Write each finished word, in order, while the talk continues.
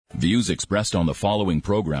Views expressed on the following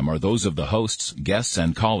program are those of the hosts, guests,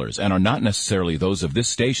 and callers, and are not necessarily those of this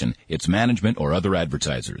station, its management, or other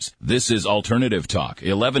advertisers. This is Alternative Talk,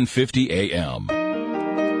 1150 AM.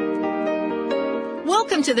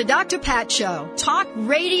 Welcome to the Dr. Pat Show. Talk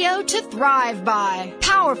radio to thrive by.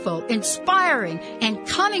 Powerful, inspiring, and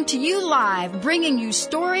coming to you live, bringing you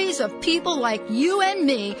stories of people like you and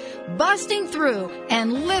me, busting through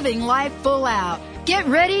and living life full out. Get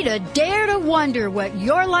ready to dare to wonder what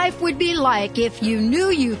your life would be like if you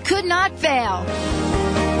knew you could not fail.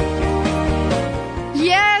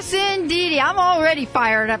 Yes, indeedy. I'm already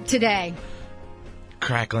fired up today.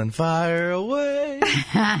 Crackling fire away.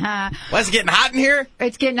 Well, it's getting hot in here.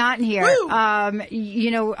 It's getting hot in here.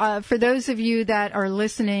 Woo! For those of you that are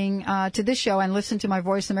listening to this show and listen to my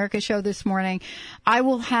Voice America show this morning, I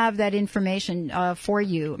will have that information for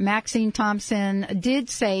you. Maxine Thompson did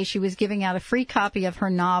say she was giving out a free copy of her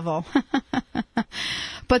novel.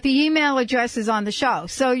 But the email address is on the show.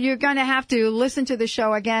 So you're going to have to listen to the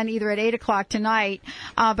show again either at 8 o'clock tonight,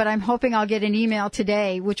 but I'm hoping I'll get an email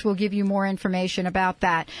today which will give you more information about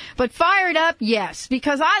that. But fired up, yes,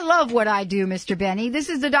 because I love what I do, Mr. Benny. This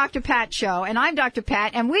is the Dr. Pat Show, and I'm Dr.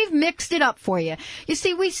 Pat, and we've mixed it up for you. You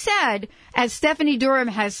see, we said, as Stephanie Durham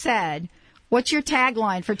has said, what's your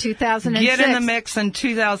tagline for 2006? Get in the mix in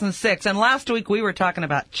 2006. And last week we were talking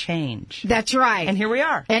about change. That's right. And here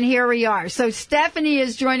we are. So Stephanie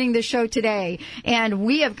is joining the show today, and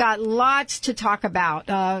we have got lots to talk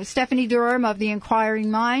about. Stephanie Durham of the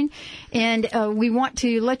Inquiring Mind, and we want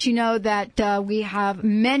to let you know that we have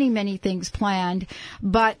many, many things planned,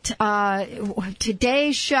 but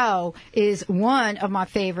today's show is one of my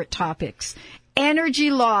favorite topics,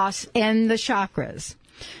 energy loss and the chakras.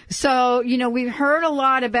 So, we've heard a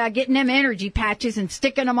lot about getting them energy patches and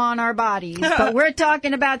sticking them on our bodies, but we're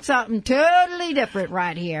talking about something totally different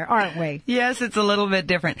right here, aren't we? Yes, it's a little bit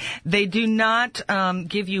different. They do not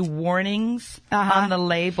give you warnings on the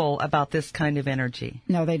label about this kind of energy.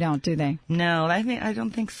 No, they don't, do they? No, I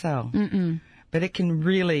don't think so. Mm-mm. But it can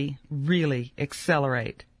really, really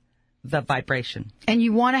accelerate the vibration. And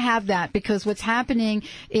you want to have that because what's happening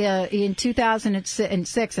in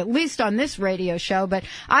 2006, at least on this radio show, but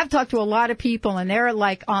I've talked to a lot of people and they're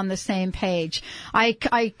like on the same page.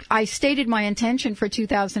 I stated my intention for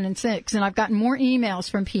 2006 and I've gotten more emails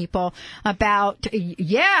from people about,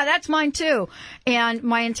 yeah, that's mine too. And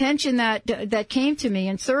my intention that came to me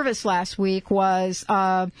in service last week was,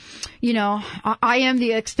 I am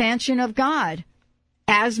the expansion of God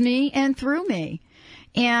as me and through me.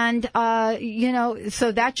 And,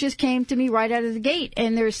 so that just came to me right out of the gate.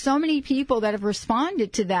 And there's so many people that have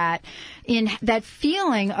responded to that in that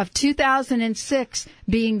feeling of 2006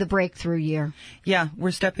 being the breakthrough year. Yeah,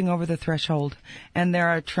 we're stepping over the threshold. And there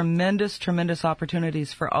are tremendous, tremendous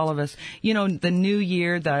opportunities for all of us. The new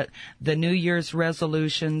year, the New Year's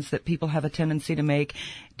resolutions that people have a tendency to make.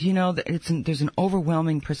 Do you know that there's an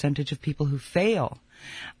overwhelming percentage of people who fail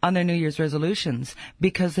on their New Year's resolutions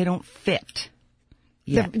because they don't fit.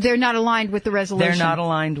 They're not aligned with the resolution. They're not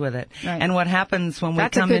aligned with it. Right. And what happens when we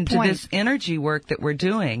come into this energy work that we're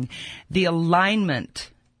doing, the alignment,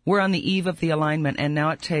 we're on the eve of the alignment, and now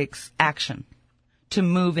it takes action to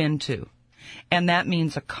move into. And that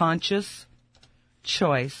means a conscious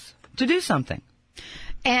choice to do something.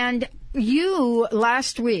 And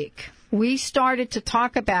last week, we started to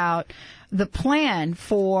talk about the plan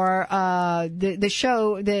for the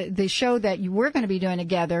show that you were going to be doing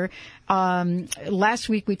together. Last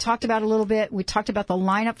week we talked about a little bit. We talked about the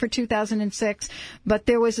lineup for 2006, but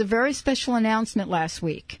there was a very special announcement last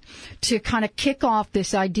week to kind of kick off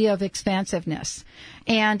this idea of expansiveness.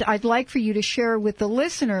 And I'd like for you to share with the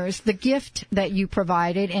listeners the gift that you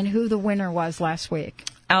provided and who the winner was last week.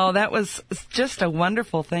 Oh, that was just a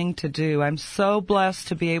wonderful thing to do. I'm so blessed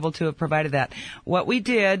to be able to have provided that. What we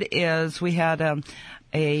did is we had an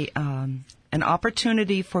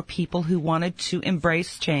opportunity for people who wanted to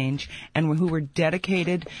embrace change and who were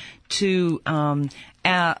dedicated to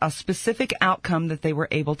a specific outcome that they were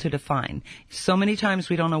able to define. So many times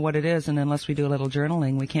we don't know what it is, and unless we do a little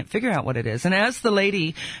journaling, we can't figure out what it is. And as the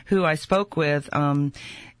lady who I spoke with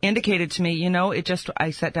indicated to me, I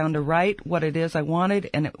sat down to write what it is I wanted,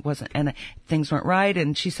 and it wasn't, and things weren't right.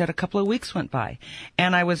 And she said a couple of weeks went by,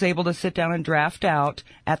 and I was able to sit down and draft out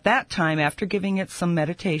at that time, after giving it some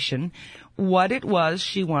meditation, what it was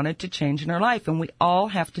she wanted to change in her life. And we all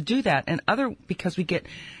have to do that. And because we get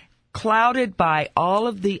clouded by all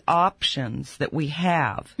of the options that we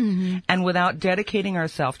have, and without dedicating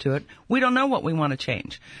ourselves to it, we don't know what we want to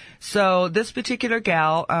change. So this particular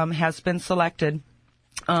gal has been selected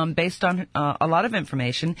based on a lot of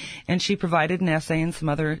information, and she provided an essay and some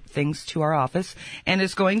other things to our office, and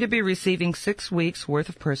is going to be receiving 6 weeks worth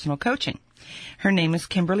of personal coaching. Her name is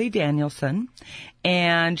Kimberly Danielson,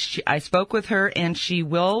 and I spoke with her, and she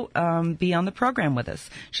will be on the program with us.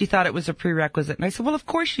 She thought it was a prerequisite, and I said, well, of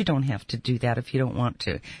course you don't have to do that if you don't want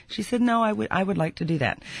to. She said, no, I would like to do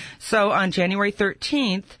that. So on January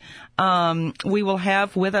 13th, we will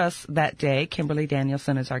have with us that day, Kimberly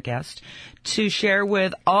Danielson is our guest, to share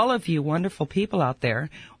with all of you wonderful people out there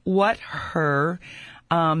what her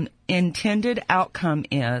intended outcome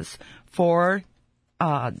is for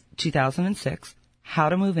 2006, how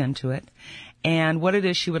to move into it, and what it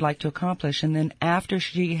is she would like to accomplish. And then after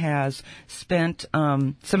she has spent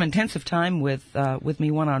some intensive time with me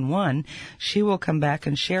one-on-one, she will come back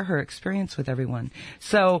and share her experience with everyone.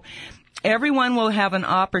 So everyone will have an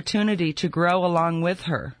opportunity to grow along with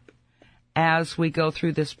her as we go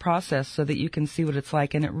through this process so that you can see what it's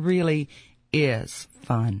like. And it really is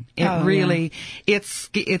fun.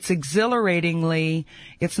 It's exhilaratingly,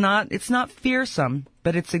 it's not fearsome,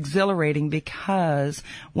 but it's exhilarating because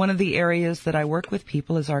one of the areas that I work with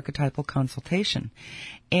people is archetypal consultation.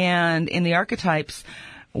 And in the archetypes,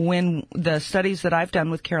 when the studies that I've done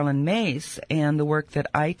with Carolyn Mace and the work that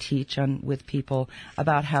I teach on with people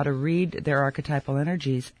about how to read their archetypal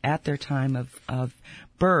energies at their time of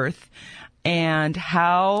birth and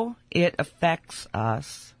how it affects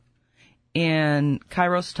us in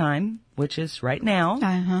Kairos time, which is right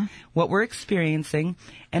now, what we're experiencing,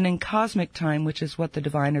 and in cosmic time, which is what the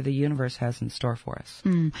divine or the universe has in store for us.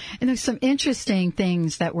 And there's some interesting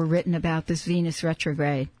things that were written about this Venus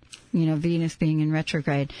retrograde. You know, Venus being in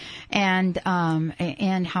retrograde, and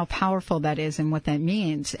how powerful that is and what that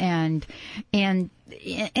means, and you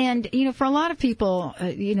know, for a lot of people,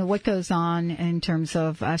 you know, what goes on in terms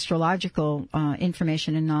of astrological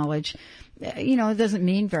information and knowledge, you know, it doesn't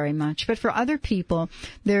mean very much. But for other people,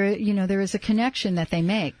 there is a connection that they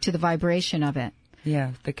make to the vibration of it.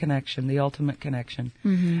 Yeah, the connection, the ultimate connection.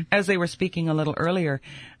 Mm-hmm. As they were speaking a little earlier,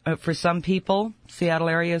 for some people, Seattle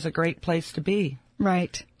area is a great place to be.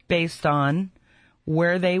 Right. Based on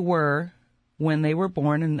where they were when they were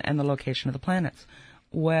born and the location of the planets.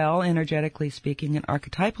 Well, energetically speaking and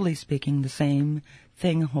archetypally speaking, the same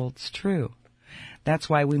thing holds true. That's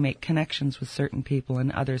why we make connections with certain people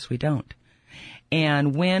and others we don't.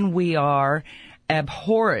 And when we are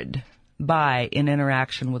abhorred by an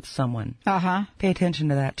interaction with someone, pay attention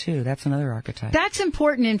to that too. That's another archetype. That's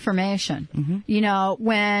important information. Mm-hmm. You know,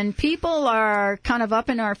 when people are kind of up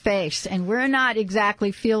in our face and we're not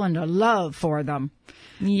exactly feeling the love for them.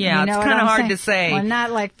 Yeah, you know, it's kind of hard to say. We're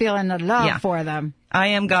not like feeling the love for them. I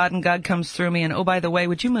am God and God comes through me, and oh, by the way,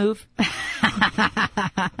 would you move?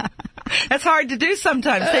 That's hard to do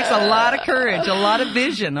sometimes. It takes a lot of courage, a lot of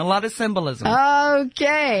vision, a lot of symbolism.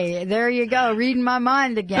 Okay, there you go, reading my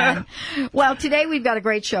mind again. Well, today we've got a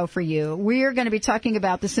great show for you. We're going to be talking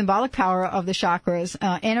about the symbolic power of the chakras,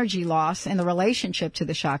 energy loss, and the relationship to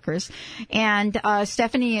the chakras. And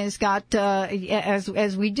Stephanie has got,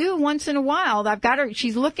 as we do once in a while, I've got her,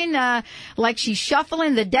 she's looking like she's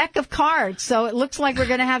shuffling the deck of cards, so it looks like we're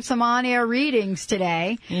going to have some on-air readings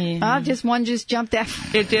today. Mm-hmm. One just jumped out.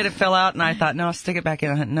 It did. It fell out, and I thought, no, stick it back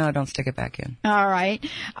in. No, don't stick it back in. All right.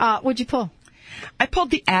 What'd you pull? I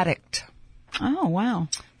pulled the addict. Oh, wow.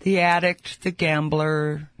 The addict, the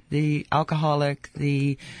gambler, the alcoholic,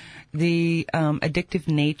 the addictive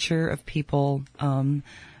nature of people,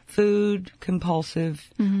 food, compulsive,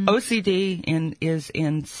 OCD is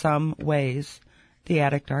in some ways the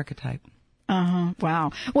addict archetype.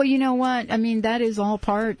 Wow. Well, you know what? I mean, that is all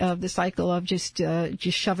part of the cycle of just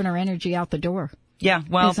shoving our energy out the door. Yeah,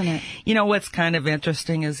 well, isn't it? You know what's kind of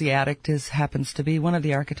interesting is the addict happens to be one of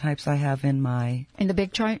the archetypes I have in the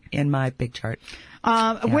big chart. In my big chart.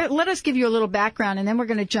 Let us give you a little background, and then we're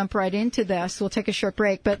going to jump right into this. We'll take a short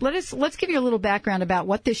break, but let's give you a little background about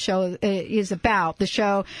what this show is about. The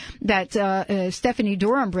show that Stephanie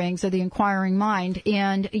Durham brings, of the Inquiring Mind,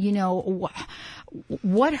 and you know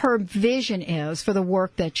what her vision is for the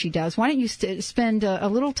work that she does. Why don't you spend a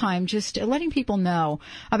little time just letting people know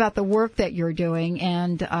about the work that you're doing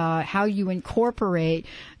and how you incorporate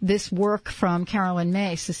this work from Carolyn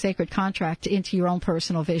Mace, The Sacred Contract, into your own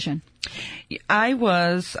personal vision. I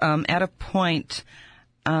was at a point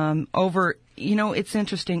it's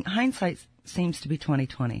interesting. Hindsight seems to be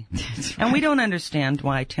 20/20. Right. And we don't understand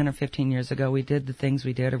why 10 or 15 years ago we did the things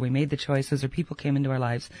we did, or we made the choices, or people came into our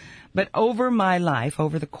lives. But over my life,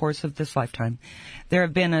 over the course of this lifetime, there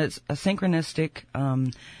have been a synchronistic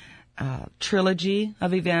trilogy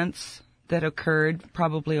of events that occurred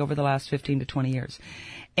probably over the last 15 to 20 years.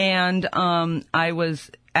 And I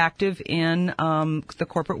was active in the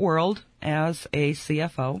corporate world as a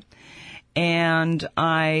CFO. And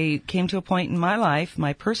I came to a point in my life,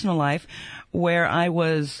 my personal life, where I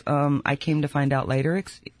was, I came to find out later,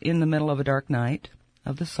 in the middle of a dark night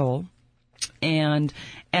of the soul. And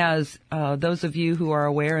as those of you who are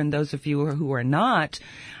aware and those of you who are not,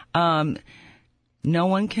 no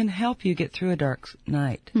one can help you get through a dark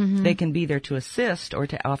night. Mm-hmm. They can be there to assist or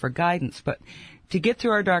to offer guidance, but to get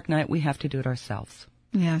through our dark night, we have to do it ourselves.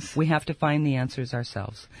 Yes. We have to find the answers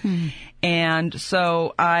ourselves. Mm-hmm. And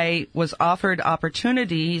so I was offered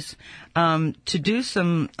opportunities to do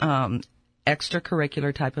some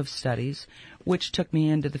extracurricular type of studies, which took me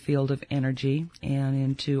into the field of energy and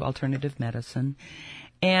into alternative medicine.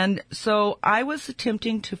 And so I was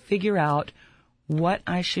attempting to figure out what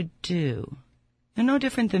I should do. And no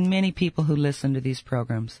different than many people who listen to these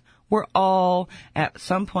programs. We're all, at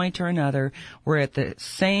some point or another, we're at the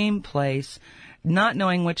same place, not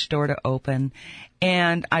knowing which door to open,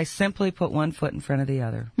 and I simply put one foot in front of the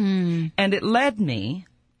other. Mm. And it led me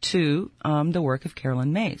to the work of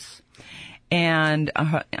Carolyn Myss and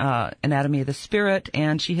Anatomy of the Spirit,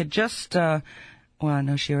 and she had just,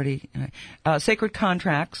 Sacred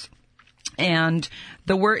Contracts, and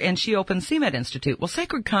and she opened CMED Institute. Well,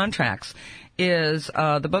 Sacred Contracts is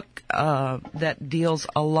the book that deals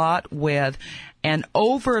a lot with an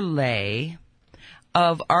overlay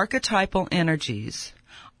of archetypal energies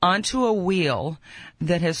onto a wheel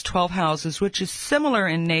that has 12 houses, which is similar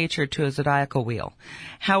in nature to a zodiacal wheel.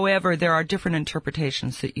 However, there are different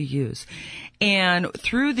interpretations that you use. And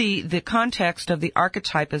through the context of the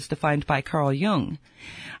archetype as defined by Carl Jung,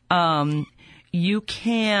 you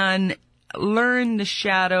can learn the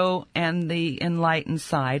shadow and the enlightened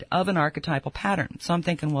side of an archetypal pattern. So I'm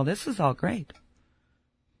thinking, well, this is all great.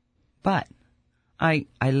 But I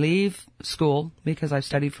leave school because I've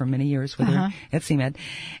studied for many years with her at CMED.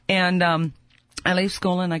 And I leave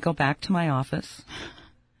school and I go back to my office.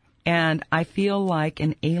 And I feel like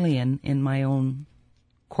an alien in my own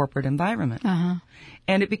corporate environment.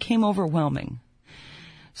 And it became overwhelming.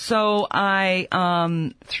 So I,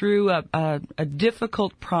 through a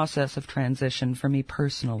difficult process of transition for me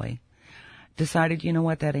personally, decided, you know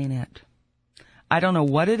what, that ain't it. I don't know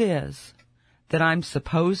what it is that I'm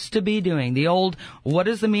supposed to be doing. The old, what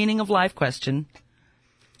is the meaning of life question,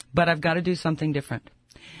 but I've got to do something different.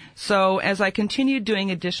 So as I continued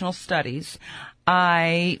doing additional studies,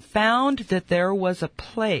 I found that there was a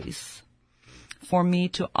place for me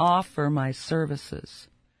to offer my services,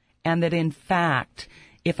 and that in fact,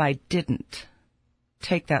 if I didn't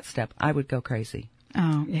take that step, I would go crazy.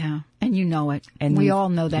 Oh, yeah. And you know it. And we all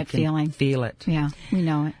know that feeling. Feel it. Yeah, we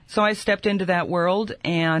know it. So I stepped into that world,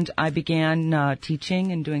 and I began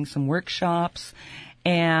teaching and doing some workshops.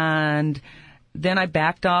 And then I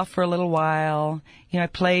backed off for a little while. You know, I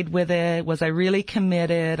played with it. Was I really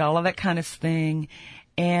committed? All of that kind of thing.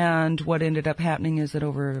 And what ended up happening is that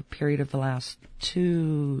over a period of the last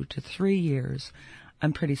 2 to 3 years,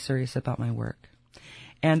 I'm pretty serious about my work.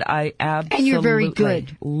 And I absolutely and you're very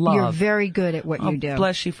good. Love. You're very good at what you do.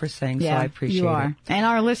 Bless you for saying so. I appreciate it. You are. And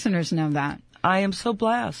our listeners know that. I am so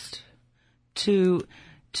blessed to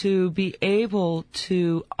be able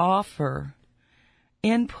to offer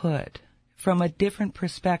input from a different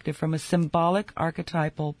perspective, from a symbolic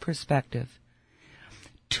archetypal perspective,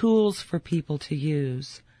 tools for people to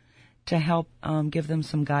use to help give them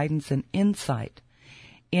some guidance and insight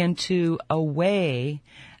into a way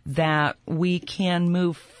that we can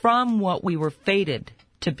move from what we were fated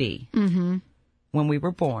to be when we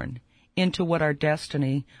were born into what our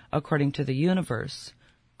destiny, according to the universe,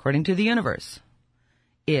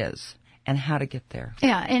 is, and how to get there.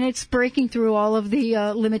 Yeah, and it's breaking through all of the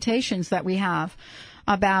limitations that we have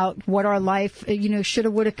about what our life, shoulda,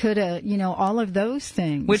 woulda, coulda, all of those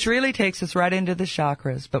things. Which really takes us right into the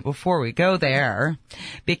chakras. But before we go there,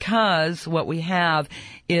 because what we have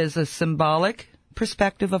is a symbolic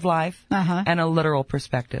perspective of life and a literal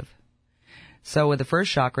perspective. So with the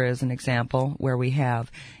first chakra as an example, where we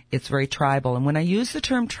have, it's very tribal. And when I use the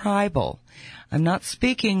term tribal, I'm not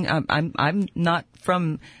speaking, I'm not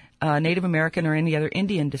from Native American or any other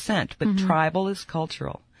Indian descent, but tribal is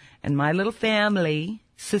cultural. And my little family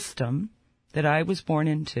system that I was born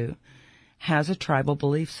into has a tribal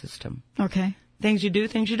belief system. Okay. Things you do,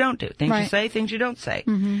 things you don't do. Things you say, things you don't say.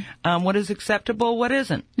 What is acceptable, what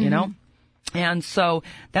isn't, you know? And so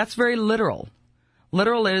that's very literal.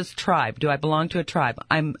 Literal is tribe. Do I belong to a tribe?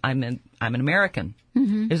 I'm an American.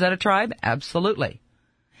 Is that a tribe? Absolutely.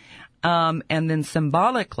 And then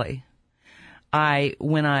symbolically,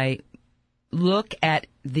 when I look at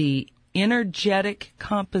the energetic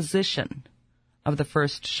composition of the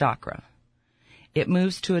first chakra, it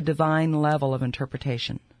moves to a divine level of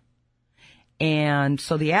interpretation. And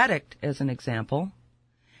so the addict, as an example,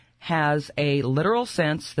 has a literal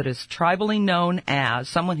sense that is tribally known as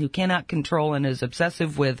someone who cannot control and is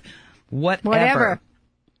obsessive with whatever.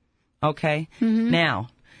 Okay? Mm-hmm. Now,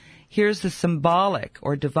 here's the symbolic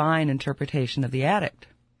or divine interpretation of the addict.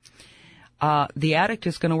 The addict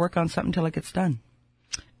is going to work on something until it gets done.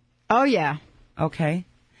 Oh, yeah. Okay?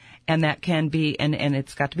 And that can be, and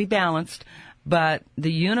it's got to be balanced, but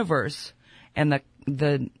the universe and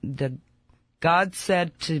the God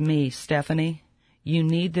said to me, Stephanie, you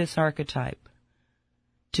need this archetype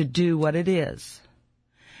to do what it is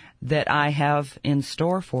that I have in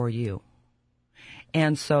store for you.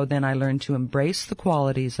 And so then I learned to embrace the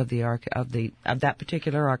qualities of that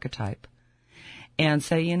particular archetype and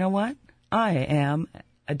say, you know what? I am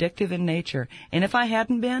addictive in nature. And if I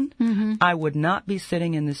hadn't been, mm-hmm. I would not be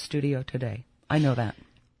sitting in this studio today. I know that.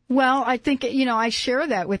 Well, I think, I share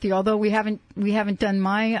that with you, although we haven't done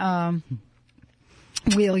my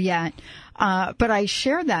wheel yet. But I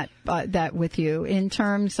share that with you in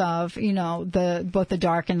terms of, both the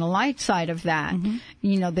dark and the light side of that.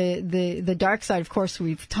 Mm-hmm. The dark side, of course,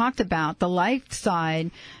 we've talked about. The light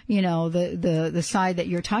side, the side that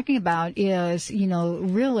you're talking about is,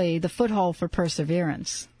 really the foothold for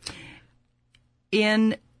perseverance.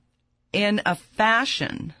 In a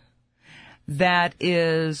fashion that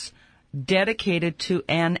is dedicated to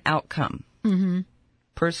an outcome. Mm-hmm.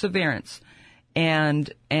 Perseverance.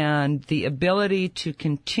 And the ability to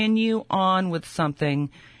continue on with something,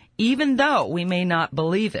 even though we may not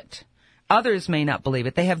believe it. Others may not believe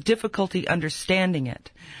it. They have difficulty understanding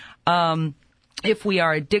it. If we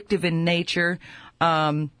are addictive in nature,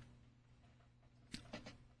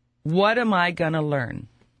 what am I going to learn?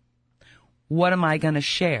 What am I going to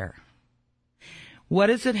share? What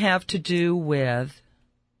does it have to do with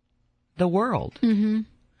the world? Mm-hmm.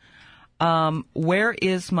 Where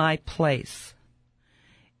is my place?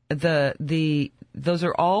 Those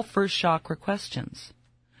are all first chakra questions.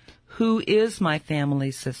 Who is my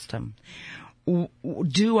family system? Who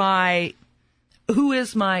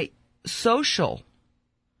is my social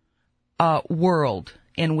world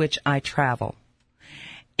in which I travel?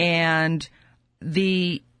 And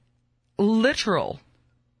the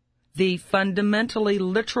fundamentally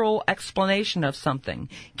literal explanation of something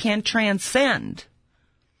can transcend,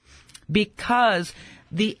 because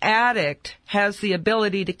the addict has the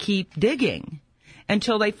ability to keep digging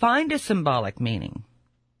until they find a symbolic meaning.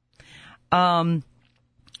 In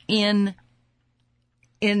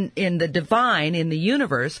the divine, in the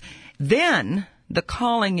universe, then the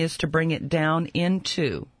calling is to bring it down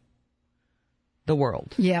into the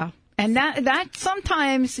world. Yeah. And that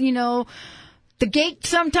sometimes, the gate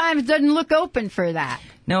sometimes doesn't look open for that.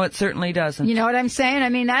 No, it certainly doesn't. You know what I'm saying? I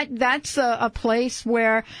mean, that's a place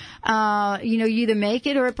where, you either make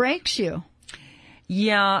it or it breaks you.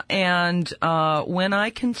 Yeah, and when I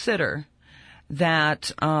consider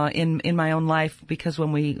that in my own life, because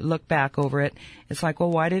when we look back over it, it's like,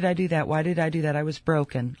 well, why did I do that? Why did I do that? I was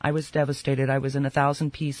broken. I was devastated. I was in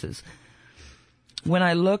 1,000 pieces. When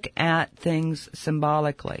I look at things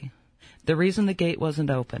symbolically, the reason the gate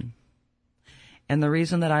wasn't open and the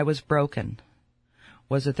reason that I was broken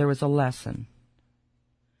was that there was a lesson.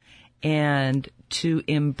 And to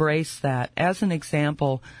embrace that. As an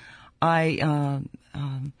example, I,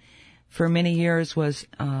 for many years was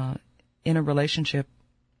in a relationship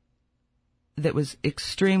that was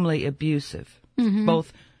extremely abusive, mm-hmm.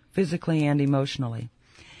 both physically and emotionally.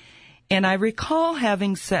 And I recall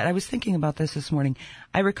having said, I was thinking about this morning,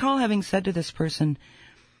 I recall having said to this person,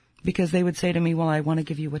 because they would say to me, well, I want to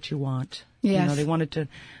give you what you want. Yes. They wanted to,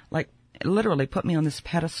 literally put me on this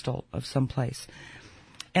pedestal of some place.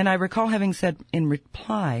 And I recall having said in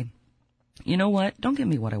reply, you know what? Don't give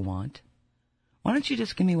me what I want. Why don't you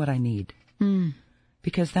just give me what I need? Mm.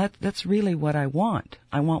 Because that's really what I want.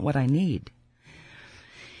 I want what I need.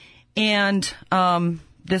 And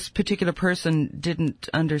this particular person didn't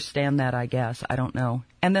understand that, I guess. I don't know.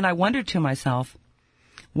 And then I wondered to myself,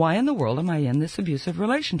 why in the world am I in this abusive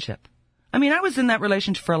relationship? I mean, I was in that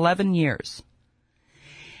relationship for 11 years.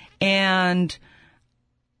 And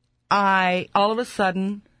all of a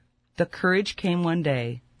sudden, the courage came one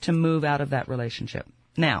day to move out of that relationship.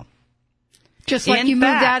 Now, just like you moved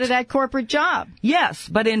out of that corporate job. Yes,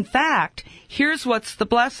 but in fact, here's what's the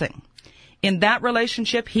blessing. In that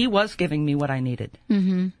relationship, he was giving me what I needed.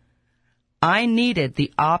 Mm-hmm. I needed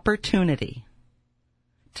the opportunity,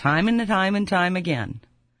 time and time and time again,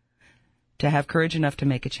 to have courage enough to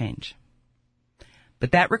make a change.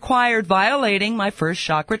 But that required violating my first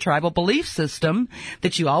chakra tribal belief system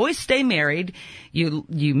that you always stay married, you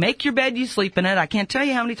make your bed, you sleep in it. I can't tell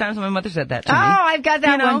you how many times my mother said that to me. Oh, I've got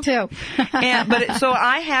that one too. So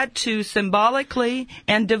I had to symbolically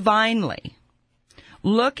and divinely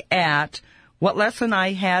look at what lesson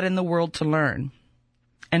I had in the world to learn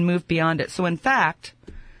and move beyond it. So in fact,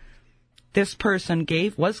 this person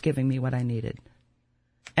was giving me what I needed,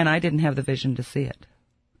 and I didn't have the vision to see it.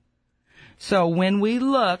 So when we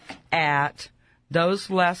look at those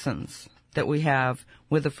lessons that we have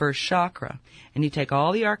with the first chakra, and you take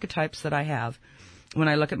all the archetypes that I have, when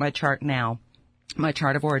I look at my chart now, my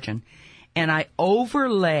chart of origin, and I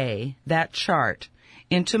overlay that chart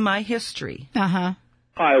into my history,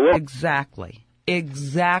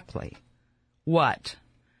 exactly what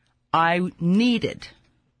I needed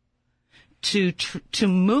to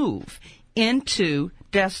move into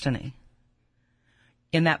destiny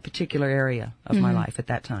in that particular area of my life at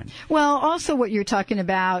that time. Well, also what you're talking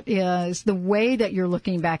about is the way that you're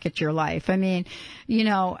looking back at your life. I mean,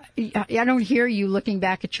 I don't hear you looking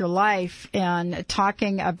back at your life and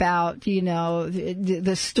talking about,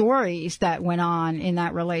 the stories that went on in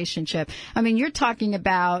that relationship. I mean, you're talking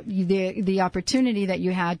about the opportunity that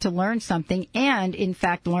you had to learn something and, in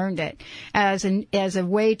fact, learned it as a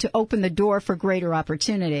way to open the door for greater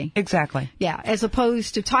opportunity. Exactly. Yeah, as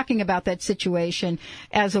opposed to talking about that situation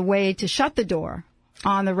as a way to shut the door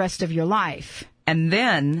on the rest of your life. And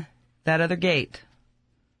then that other gate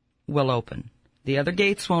will open. The other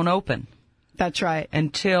gates won't open. That's right.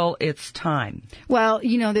 Until it's time. Well,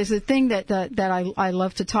 there's a thing that I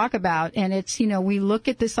love to talk about, and it's, we look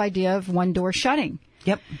at this idea of one door shutting.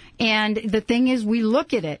 Yep. And the thing is, we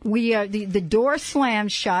look at it. The door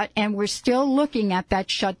slams shut, and we're still looking at that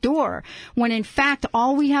shut door. When in fact,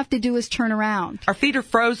 all we have to do is turn around. Our feet are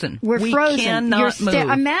frozen. We frozen. Cannot move.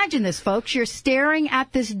 Imagine this, folks. You're staring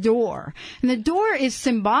at this door, and the door is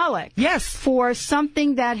symbolic. Yes. For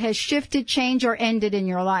something that has shifted, changed, or ended in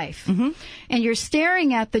your life. Mm-hmm. And you're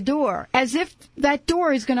staring at the door as if that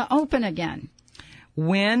door is going to open again.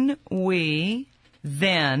 When we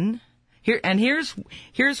then. Here's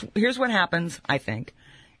what happens, I think,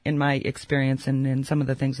 in my experience and in some of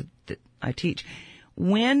the things that I teach.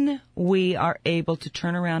 When we are able to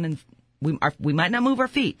turn around and we might not move our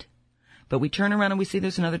feet, but we turn around and we see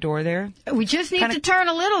there's another door there. We just need to turn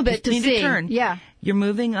a little bit to see. Need to turn. Yeah. You're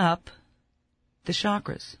moving up the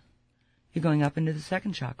chakras. You're going up into the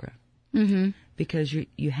second chakra. Mm-hmm. Because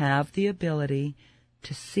you have the ability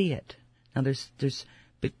to see it. Now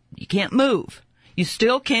but you can't move. You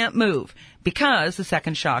still can't move because the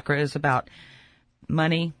second chakra is about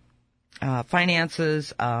money,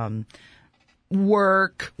 finances,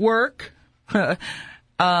 work,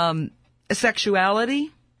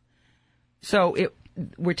 sexuality. So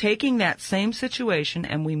we're taking that same situation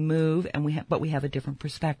and we move, but we have a different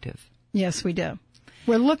perspective. Yes, we do.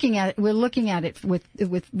 We're looking at it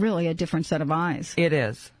with really a different set of eyes. It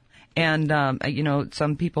is. And,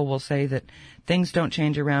 some people will say that things don't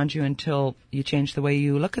change around you until you change the way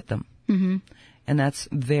you look at them. Mm-hmm. And that's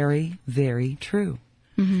very, very true.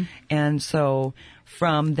 Mm-hmm. And so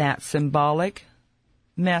from that symbolic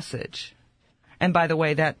message, and by the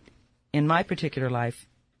way, that in my particular life,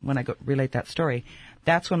 when I relate that story,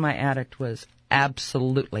 that's when my addict was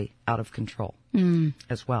absolutely out of control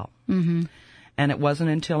as well. Mm-hmm. And it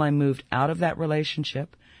wasn't until I moved out of that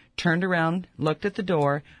relationship, turned around, looked at the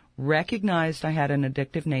door, recognized I had an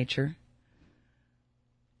addictive nature,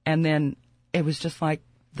 and then it was just like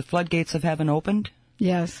the floodgates of heaven opened.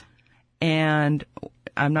 Yes. And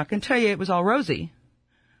I'm not going to tell you it was all rosy,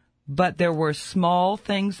 but there were small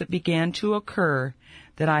things that began to occur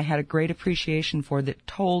that I had a great appreciation for that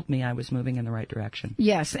told me I was moving in the right direction.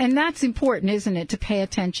 Yes, and that's important, isn't it, to pay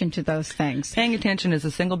attention to those things. Paying attention is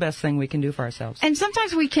the single best thing we can do for ourselves. And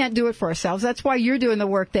sometimes we can't do it for ourselves. That's why you're doing the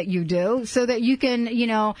work that you do, so that you can,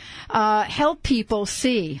 help people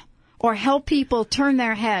see or help people turn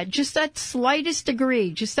their head, just that slightest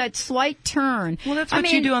degree, just that slight turn. Well, that's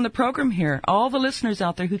what you do on the program here. All the listeners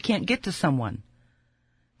out there who can't get to someone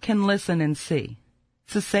can listen and see.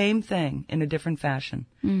 It's the same thing in a different fashion.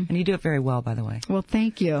 And you do it very well, by the way. Well,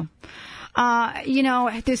 thank you.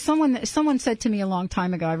 There's someone said to me a long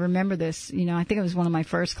time ago, I remember this, I think it was one of my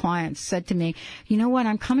first clients, said to me, you know what,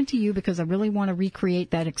 I'm coming to you because I really want to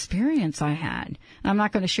recreate that experience I had. And I'm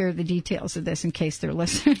not going to share the details of this in case they're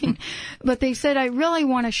listening. But they said, I really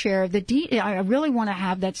want to share I really want to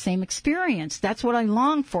have that same experience. That's what I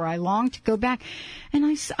long for. I long to go back. And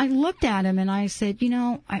I looked at him and I said,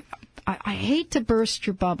 I hate to burst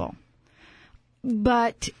your bubble,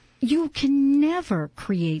 but you can never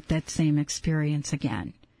create that same experience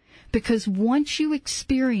again, because once you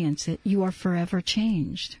experience it, you are forever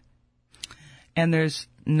changed. And there's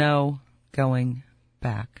no going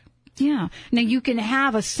back. Yeah. Now you can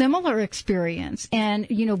have a similar experience and,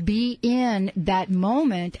 be in that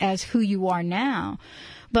moment as who you are now.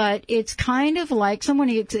 But it's kind of like someone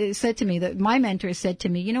said to me, that my mentor said to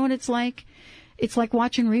me, you know what it's like? It's like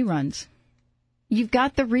watching reruns. You've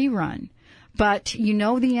got the rerun, but you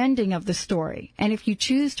know the ending of the story. And if you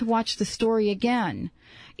choose to watch the story again,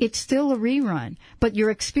 it's still a rerun. But your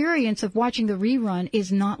experience of watching the rerun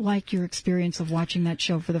is not like your experience of watching that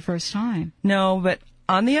show for the first time. No, but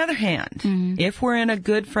on the other hand, if we're in a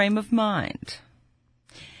good frame of mind,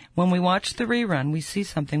 when we watch the rerun, we see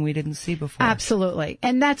something we didn't see before. Absolutely.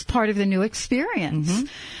 And that's part of the new experience.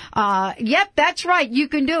 Yep, that's right. You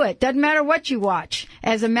can do it. Doesn't matter what you watch.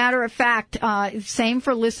 As a matter of fact, same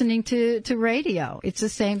for listening to radio. It's the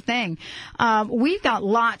same thing. We've got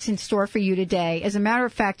lots in store for you today. As a matter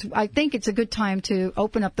of fact, I think it's a good time to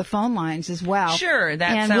open up the phone lines as well. Sure,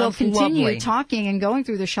 that and sounds we'll continue lovely. talking and going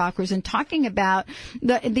through the chakras and talking about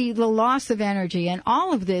the loss of energy. And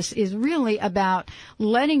all of this is really about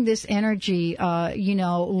letting this energy,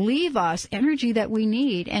 leave us, energy that we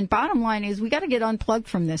need. And bottom line is we got to get unplugged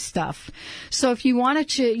from this stuff. So if you wanted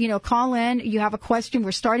to, call in, you have a question.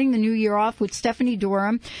 We're starting the new year off with Stephanie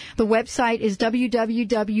Durham. The website is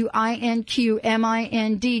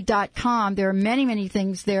www.inqmind.com. There are many, many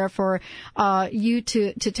things there for you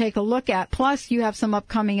to take a look at. Plus, you have some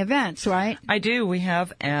upcoming events, right? I do. We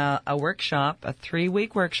have a workshop, a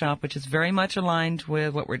 3-week workshop, which is very much aligned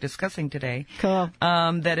with what we're discussing today. Cool.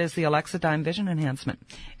 That is the Alexa Dime Vision Enhancement.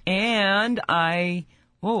 And that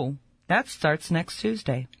starts next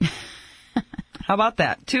Tuesday. How about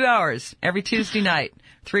that? 2 hours every Tuesday night,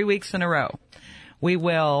 3 weeks in a row. We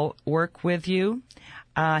will work with you,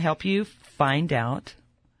 help you find out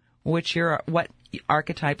what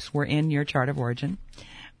archetypes were in your chart of origin.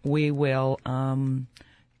 We will,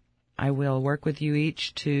 I will work with you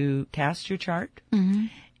each to cast your chart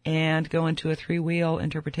and go into a 3-wheel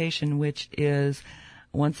interpretation, which is,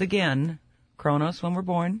 once again, Chronos when we're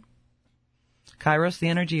born, Kairos, the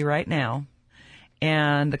energy right now,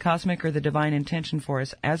 and the cosmic or the divine intention for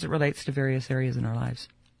us as it relates to various areas in our lives.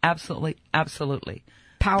 Absolutely, absolutely.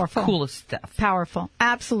 Powerful. Coolest stuff. Powerful.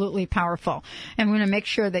 Absolutely powerful. And we're going to make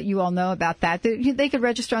sure that you all know about that. They could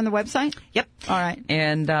register on the website? Yep. All right.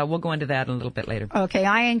 And we'll go into that a little bit later. Okay,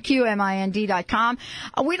 INQMIND.com.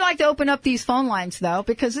 We'd like to open up these phone lines, though,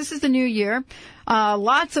 because this is the new year.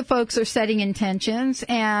 Lots of folks are setting intentions,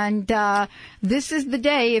 and this is the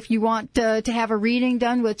day. If you want to have a reading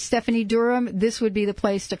done with Stephanie Durham, this would be the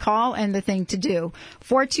place to call and the thing to do.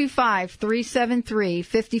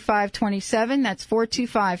 425-373-5527. That's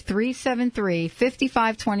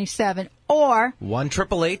 425-373-5527. Or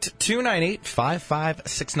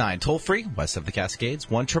 1-888-298-5569. Toll free, west of the Cascades.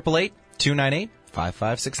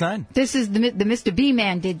 1-888-298-5569. This is the Mr. B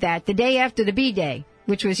man did that the day after the B day,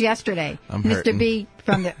 which was yesterday. I'm Mr. hurting. B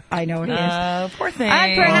from the, I know it is. Poor thing.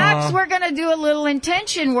 And perhaps we're going to do a little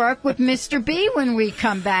intention work with Mr. B when we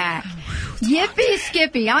come back. Yippee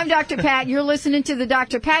skippy. I'm Dr. Pat. You're listening to the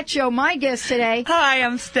Dr. Pat Show. My guest today. Hi,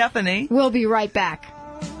 I'm Stephanie. We'll be right back.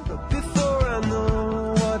 Before I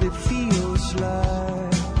know what it feels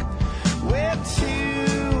like, where do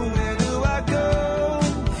I go?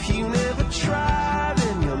 If you never try,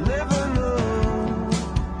 then you'll never know.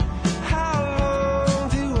 How long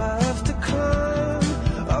do I have to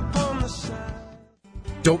climb up on the side?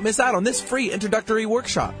 Don't miss out on this free introductory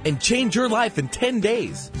workshop and change your life in 10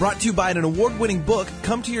 days. Brought to you by an award-winning book,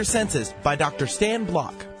 Come to Your Senses, by Dr. Stan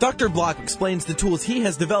Block. Dr. Block explains the tools he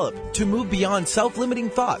has developed to move beyond self-limiting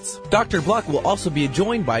thoughts. Dr. Block will also be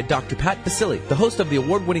joined by Dr. Pat Basili, the host of the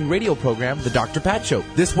award-winning radio program, The Dr. Pat Show.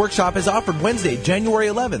 This workshop is offered Wednesday, January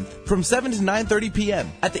 11th from 7 to 9:30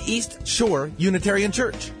 p.m. at the East Shore Unitarian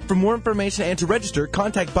Church. For more information and to register,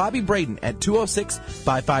 contact Bobby Braden at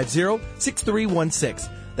 206-550-6316.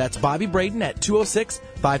 That's Bobby Braden at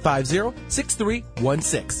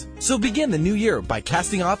 206-550-6316. So begin the new year by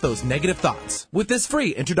casting off those negative thoughts with this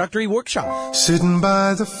free introductory workshop. Sitting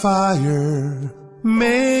by the fire,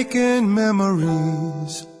 making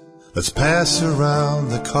memories. Let's pass around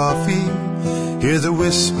the coffee, hear the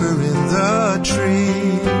whisper in the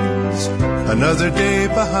trees. Another day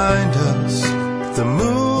behind us, the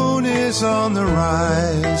moon is on the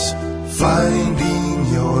rise. Finding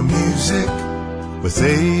your music with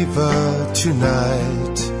Ava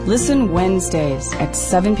tonight. Listen Wednesdays at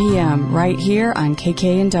 7 p.m. right here on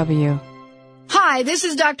KKNW. Hi, this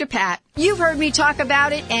is Dr. Pat. You've heard me talk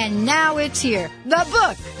about it, and now it's here. The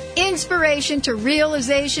book, Inspiration to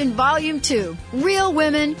Realization Volume 2. Real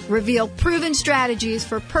women reveal proven strategies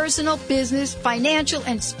for personal, business, financial,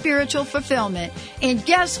 and spiritual fulfillment. And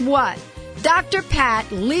guess what? Dr.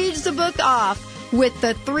 Pat leads the book off with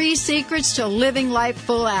the 3 secrets to living life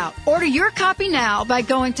full out. Order your copy now by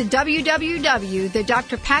going to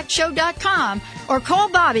www.thedrpatshow.com or call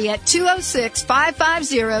Bobby at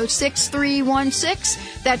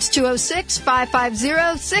 206-550-6316. That's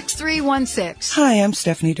 206-550-6316. Hi, I'm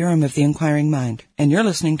Stephanie Durham of The Inquiring Mind, and you're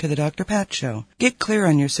listening to The Dr. Pat Show. Get clear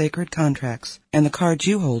on your sacred contracts and the cards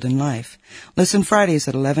you hold in life. Listen Fridays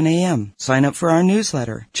at 11 a.m. Sign up for our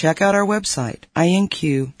newsletter. Check out our website,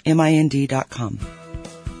 inqmind.com.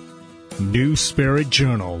 New Spirit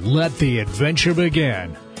Journal. Let the adventure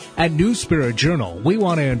begin. At New Spirit Journal, we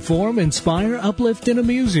want to inform, inspire, uplift, and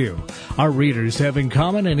amuse you. Our readers have in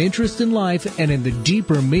common an interest in life and in the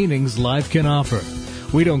deeper meanings life can offer.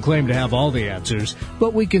 We don't claim to have all the answers,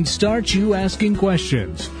 but we can start you asking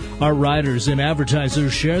questions. Our writers and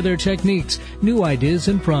advertisers share their techniques, new ideas,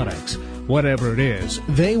 and products. Whatever it is,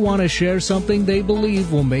 they want to share something they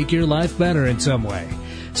believe will make your life better in some way.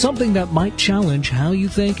 Something that might challenge how you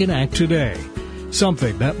think and act today.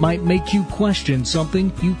 Something that might make you question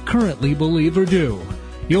something you currently believe or do.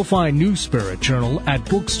 You'll find New Spirit Journal at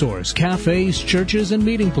bookstores, cafes, churches, and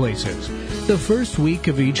meeting places the first week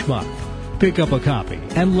of each month. Pick up a copy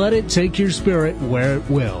and let it take your spirit where it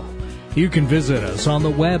will. You can visit us on the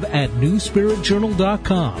web at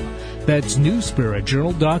newspiritjournal.com. That's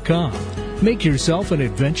newspiritjournal.com. Make yourself an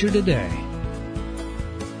adventure today.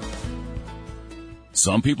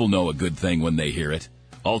 Some people know a good thing when they hear it.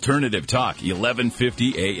 Alternative Talk,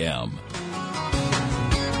 1150 a.m.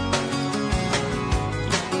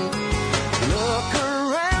 Look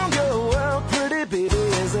around your world, pretty baby.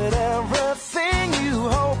 Is it everything you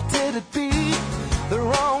hoped it'd be? The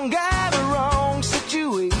wrong guy, the wrong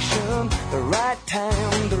situation, the right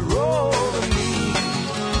time to roll to me.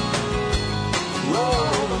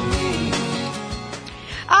 Roll to me.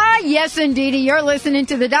 Ah, yes, indeedy. You're listening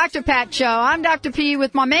to the Dr. Pat Show. I'm Dr. P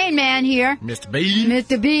with my main man here. Mr. B.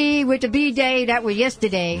 Mr. B with the B day. That was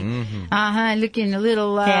yesterday. Mm-hmm. Looking a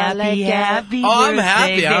little Happy Oh, I'm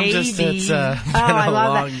happy. I'm baby. just, it's been I a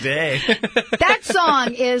love long day. That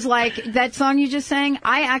song is like, that song you just sang,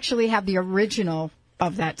 I actually have the original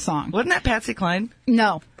of that song. Wasn't that Patsy Cline?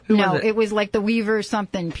 No. Who no, was it? it was like the Weaver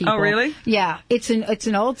something people. Oh, really? Yeah, it's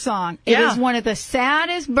an old song. It Yeah. is one of the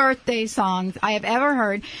saddest birthday songs I have ever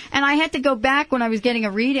heard. And I had to go back when I was getting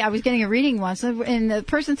a reading. I was getting a reading once, and the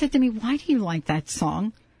person said to me, "Why do you like that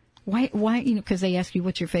song? Why? You know, because they ask you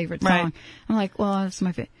what's your favorite song." Right. I'm like, "Well, it's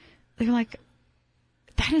my favorite." They're like,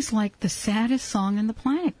 that is like the saddest song on the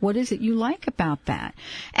planet. What is it you like about that?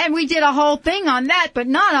 And we did a whole thing on that, but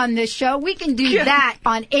not on this show. We can do that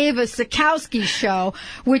on Ava Sikowski's show,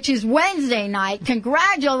 which is Wednesday night.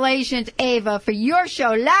 Congratulations, Ava, for your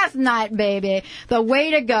show last night, baby. The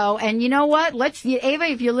way to go. And you know what? Ava,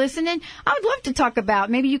 if you're listening, I would love to talk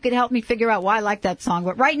about, maybe you could help me figure out why I like that song.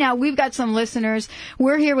 But right now, we've got some listeners.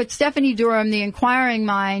 We're here with Stephanie Durham, the Inquiring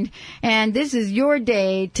Mind, and this is your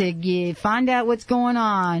day to find out what's going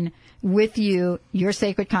on with you, your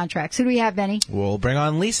sacred contracts. Who do we have, Benny? We'll bring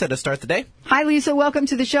on Lisa to start the day. Hi, Lisa. Welcome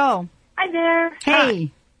to the show. Hi there.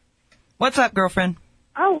 Hey. What's up, girlfriend?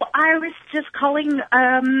 Oh, I was just calling.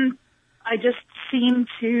 I just seem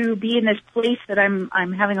to be in this place that I'm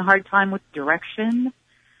having a hard time with direction.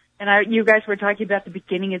 And you guys were talking about the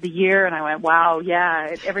beginning of the year, and I went, wow,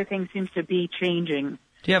 yeah, everything seems to be changing.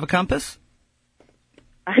 Do you have a compass?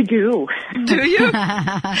 I do. Do you?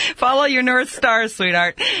 Follow your North Star,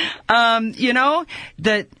 sweetheart. You know,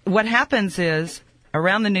 that what happens is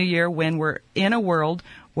around the new year when we're in a world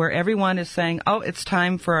where everyone is saying, oh, it's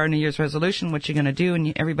time for our New Year's resolution, what you're going to do,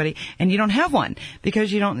 and you don't have one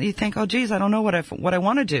because you think, oh, geez, I don't know what I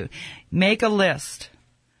want to do. Make a list.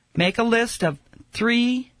 Make a list of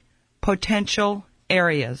 3 potential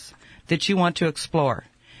areas that you want to explore.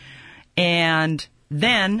 And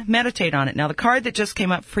then meditate on it. Now, the card that just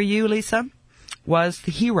came up for you, Lisa, was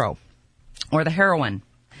the hero or the heroine.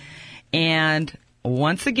 And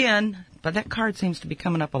once again, but that card seems to be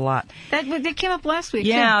coming up a lot. That came up last week.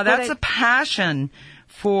 Yeah, too. that's a passion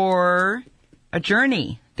for a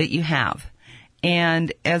journey that you have.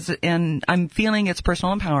 And I'm feeling it's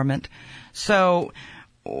personal empowerment. So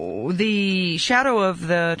the shadow of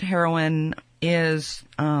the heroine is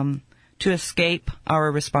to escape our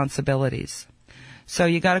responsibilities. So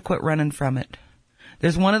you got to quit running from it.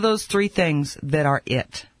 There's one of those 3 things that are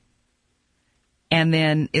it. And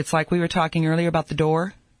then it's like we were talking earlier about the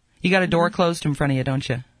door. You got a door closed in front of you, don't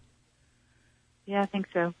you? Yeah, I think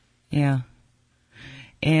so. Yeah.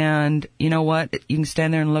 And you know what? You can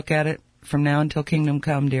stand there and look at it from now until kingdom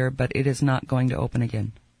come, dear, but it is not going to open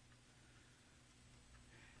again.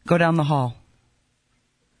 Go down the hall.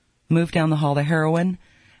 Move down the hall. The heroine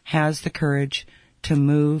has the courage to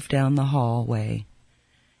move down the hallway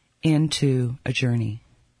into a journey.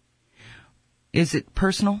 Is it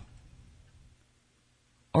personal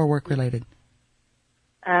or work-related?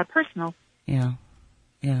 Personal. Yeah.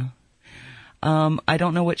 I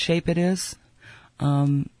don't know what shape it is.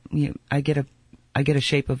 I get a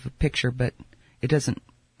shape of a picture, but it doesn't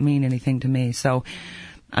mean anything to me. So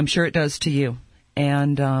I'm sure it does to you.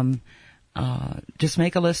 And just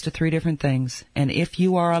make a list of 3 different things. And if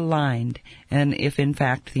you are aligned, and if in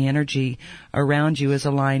fact the energy around you is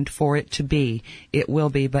aligned for it to be, it will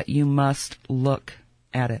be, but you must look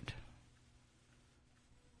at it.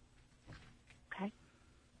 Okay.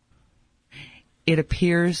 It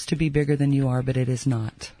appears to be bigger than you are, but it is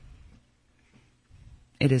not.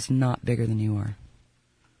 It is not bigger than you are.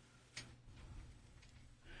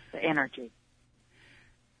 The energy.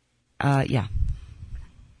 Yeah.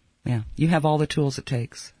 Yeah. You have all the tools it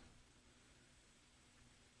takes.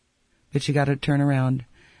 But you got to turn around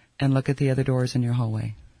and look at the other doors in your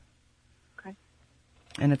hallway. Okay.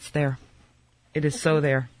 And it's there. It is so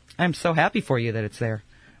there. I'm so happy for you that it's there.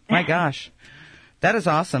 My gosh. That is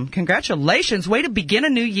awesome. Congratulations. Way to begin a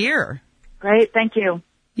new year. Great. Thank you.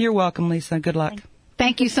 You're welcome, Lisa. Good luck.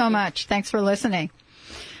 Thank you so much. Thanks for listening.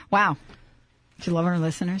 Wow. Do you love our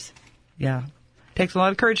listeners? Yeah. Takes a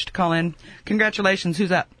lot of courage to call in. Congratulations.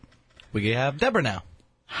 Who's up? We have Deborah now.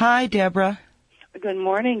 Hi, Deborah. Good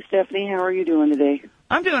morning, Stephanie. How are you doing today?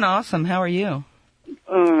 I'm doing awesome. How are you?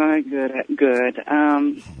 Good.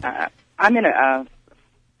 I'm in a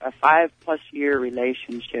 5+ year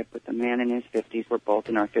relationship with a man in his 50s. We're both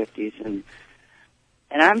in our 50s, and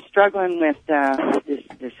I'm struggling with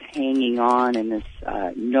this hanging on and this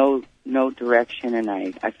no direction, and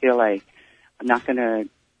I feel like I'm not gonna.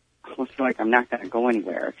 I almost feel like I'm not gonna go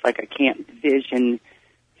anywhere. It's like I can't vision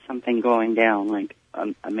something going down, like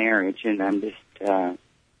a marriage, and I'm just.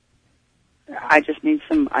 I just need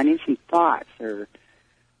some. I need some thoughts or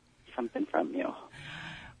something from you.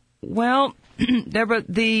 Well, Deborah,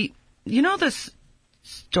 you know this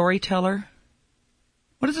storyteller?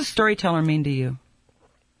 What does a storyteller mean to you?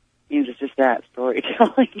 It means it's just that,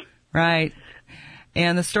 storytelling. Right.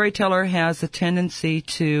 And the storyteller has a tendency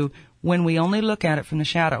to, when we only look at it from the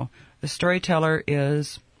shadow, the storyteller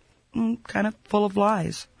is kind of full of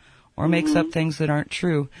lies or makes up things that aren't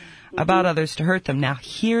true about others to hurt them. Now,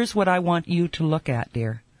 here's what I want you to look at,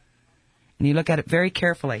 dear. And you look at it very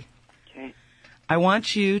carefully. Okay. I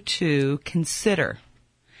want you to consider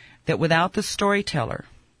that without the storyteller,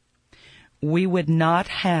 we would not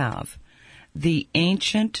have the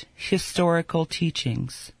ancient historical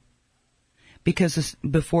teachings. Because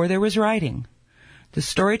before there was writing, the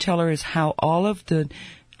storyteller is how all of the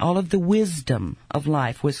wisdom of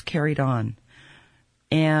life was carried on.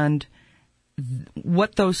 And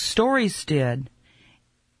what those stories did,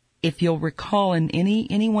 if you'll recall, in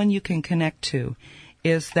anyone you can connect to,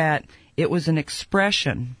 is that it was an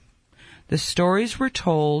expression. The stories were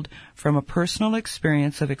told from a personal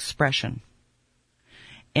experience of expression.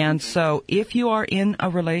 And so if you are in a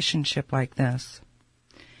relationship like this,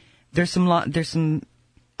 there's some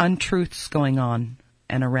untruths going on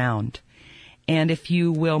and around. And if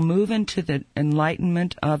you will move into the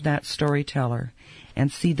enlightenment of that storyteller and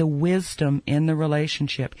see the wisdom in the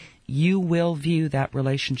relationship, you will view that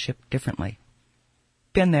relationship differently.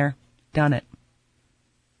 Been there, done it.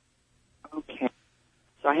 Okay.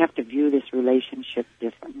 So I have to view this relationship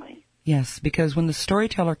differently. Yes, because when the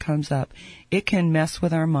storyteller comes up, it can mess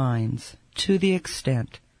with our minds to the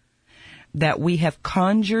extent that we have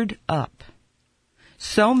conjured up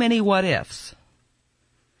so many what-ifs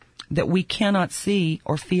that we cannot see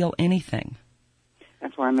or feel anything.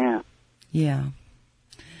 That's where I'm at. Yeah.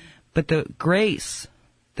 But the grace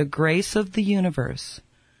of the universe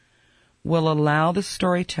will allow the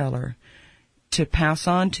storyteller to pass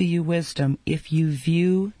on to you wisdom if you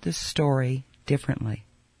view the story differently.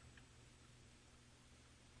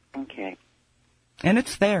 Okay. And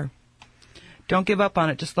it's there. Don't give up on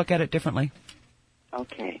it. Just look at it differently.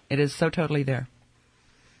 Okay. It is so totally there.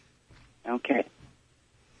 Okay.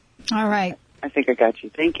 All right. I think I got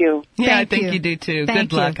you. Thank you. Yeah, I think you do too.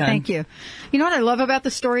 Good luck, hon. Thank you. You know what I love about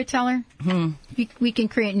the storyteller? We can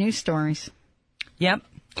create new stories. Yep.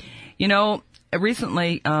 You know,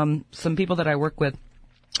 recently, some people that I work with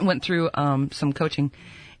went through some coaching,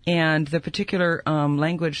 and the particular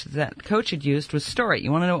language that coach had used was story.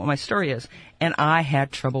 You want to know what my story is? And I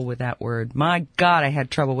had trouble with that word. My God, I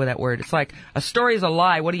had trouble with that word. It's like, a story is a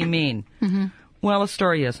lie. What do you mean? Well, a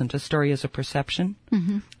story isn't. A story is a perception,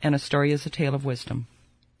 and a story is a tale of wisdom.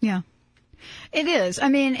 Yeah. It is. I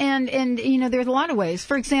mean, and you know, there's a lot of ways.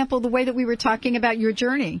 For example, the way that we were talking about your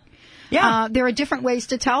journey. Yeah. There are different ways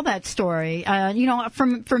to tell that story. You know,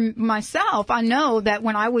 from myself, I know that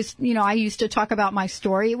when I was, you know, I used to talk about my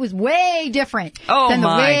story, it was way different than the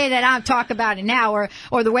way that I talk about it now,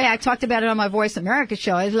 or the way I talked about it on my Voice America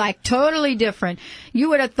show. It's like totally different. You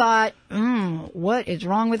would have thought, what is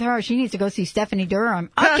wrong with her? She needs to go see Stephanie Durham.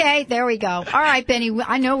 Okay, there we go. All right, Benny,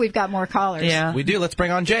 I know we've got more callers. Yeah. We do. Let's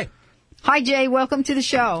bring on Jay. Hi, Jay. Welcome to the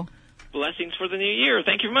show. Blessings for the new year.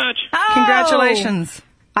 Thank you very much. Oh! Congratulations.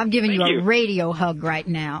 I'm giving Thank you you. a radio hug right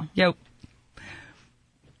now. Yep.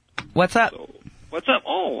 What's up? So, what's up?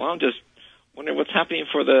 Oh, I'm just wondering what's happening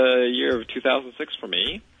for the year of 2006 for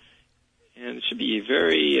me. And it should be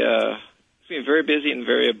very, it's going to be very busy and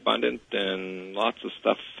very abundant and lots of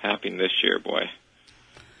stuff happening this year, boy.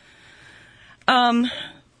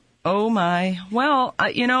 Oh my. Well,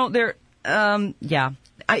 you know,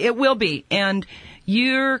 it will be. And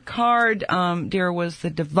your card, dear, was the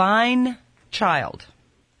Divine Child.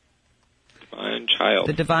 Divine Child.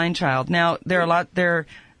 The Divine Child. Now, the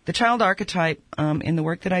child archetype, in the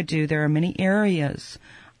work that I do, there are many areas,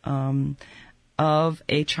 of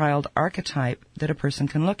a child archetype that a person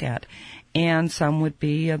can look at. And some would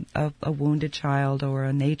be a wounded child or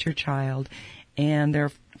a nature child. And there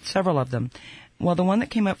are several of them. Well, the one that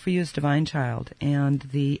came up for you is Divine Child. And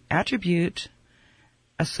the attribute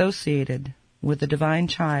associated with the Divine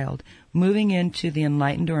Child moving into the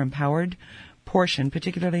enlightened or empowered portion,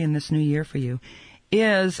 particularly in this new year for you,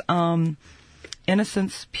 is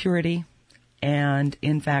innocence, purity, and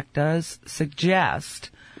in fact does suggest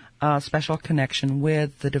a special connection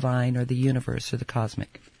with the divine or the universe or the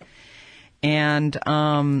cosmic. And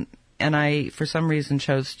I, for some reason,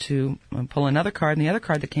 chose to pull another card, and the other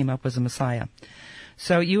card that came up was a Messiah.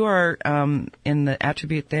 So you are, in the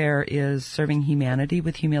attribute there is serving humanity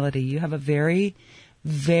with humility. You have a very,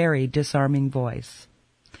 very disarming voice.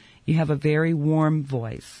 You have a very warm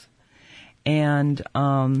voice. And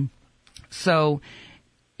so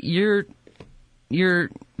you're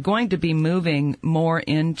going to be moving more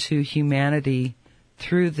into humanity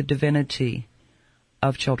through the divinity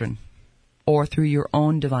of children, or through your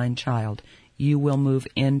own divine child. You will move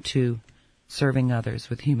into serving others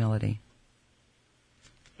with humility.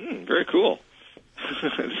 Very cool.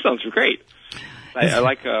 This sounds great. I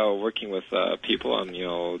like working with people on, you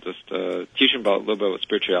know, just teaching about a little bit about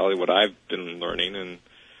spirituality, what I've been learning, and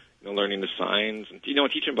learning the signs, and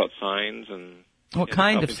teaching about signs and what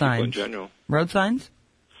kind of signs? In general. Road signs?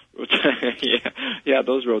 Yeah,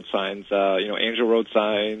 those road signs. Angel road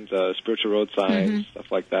signs, spiritual road signs,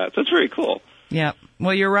 stuff like that. So it's very cool. Yeah.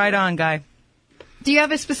 Well, you're right on, Guy. Do you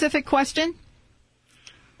have a specific question?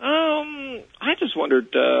 I just wondered.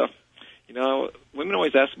 Women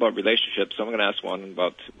always ask about relationships, so I'm going to ask one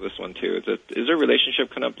about this one too. Is there a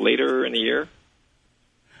relationship coming up later in the year?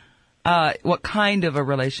 What kind of a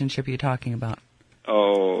relationship are you talking about?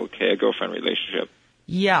 Oh, okay, a girlfriend relationship.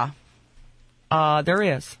 Yeah, there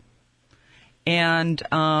is. And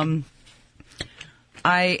I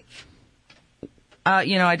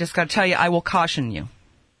just got to tell you, I will caution you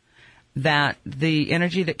that the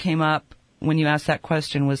energy that came up when you asked that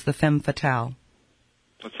question was the femme fatale.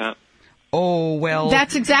 What's that? Oh, well.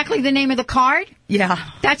 That's exactly the name of the card?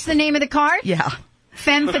 Yeah. That's the name of the card? Yeah.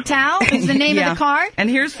 Femme fatale is the name of the card? And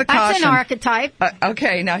here's the caution. That's an archetype.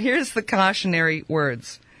 Okay, now here's the cautionary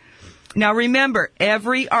words. Now remember,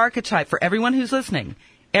 every archetype, for everyone who's listening,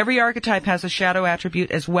 every archetype has a shadow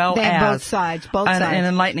attribute as well They have as both sides, an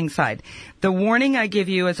enlightening side. The warning I give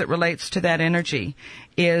you as it relates to that energy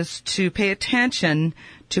is to pay attention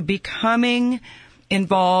to becoming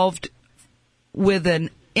involved with an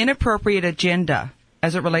inappropriate agenda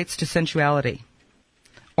as it relates to sensuality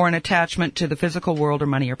or an attachment to the physical world or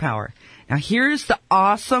money or power. Now here's the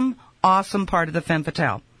awesome part of the femme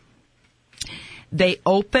fatale. They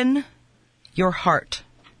open your heart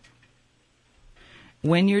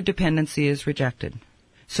when your dependency is rejected.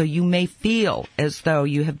 So you may feel as though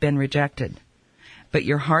you have been rejected, but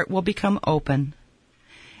your heart will become open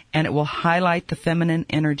and it will highlight the feminine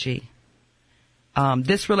energy.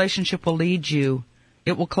 This relationship will lead you,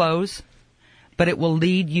 it will close, but it will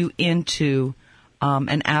lead you into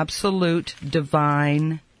an absolute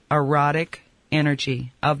divine erotic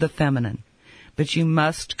energy of the feminine. But you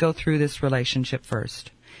must go through this relationship first.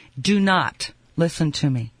 Do not listen to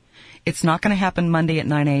me. It's not going to happen Monday at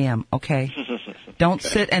 9 a.m., okay? Don't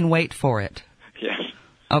sit and wait for it. Yes.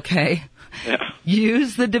 Okay? Yeah.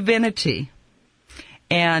 Use the divinity.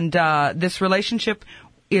 And this relationship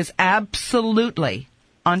is absolutely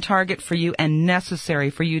on target for you and necessary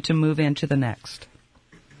for you to move into the next.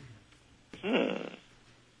 Interesting.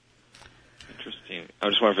 I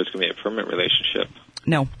just wonder if it's going to be a permanent relationship.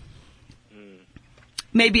 No.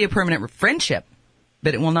 Maybe a permanent friendship,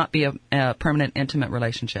 but it will not be a permanent intimate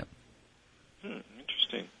relationship.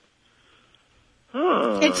 Interesting.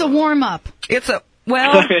 It's a warm-up.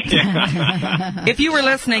 Well, if you were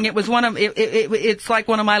listening, it was it's like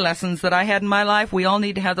one of my lessons that I had in my life. We all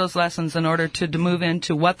need to have those lessons in order to move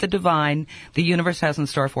into what the divine, the universe has in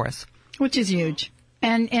store for us. Which is huge.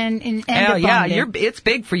 And it's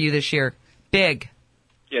big for you this year. Big.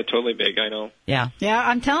 Yeah, totally big, I know. Yeah. Yeah,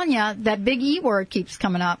 I'm telling you, that big E word keeps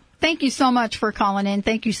coming up. Thank you so much for calling in.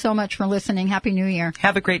 Thank you so much for listening. Happy New Year.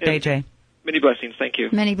 Have a great day, Jay. Many blessings. Thank you.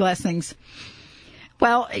 Many blessings.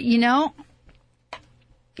 Well, you're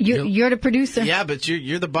the producer. Yeah, but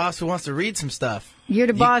you're the boss who wants to read some stuff. You're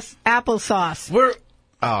the boss, applesauce.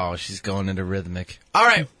 She's going into rhythmic. All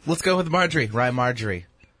right, let's go with Marjorie. Right, Marjorie.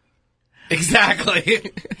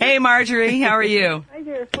 Exactly. Hey, Marjorie, how are you? Hi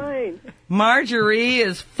there, fine. Marjorie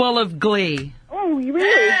is full of glee. Oh, you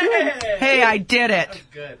really? Good. Hey, I did it. That's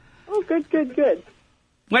good. Oh, good.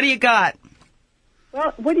 What do you got?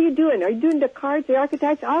 Well, what are you doing? Are you doing the cards, the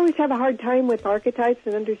archetypes? I always have a hard time with archetypes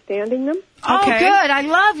and understanding them. Oh, good. I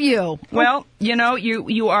love you. Well,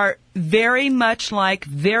 you are very much like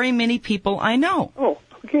very many people I know. Oh,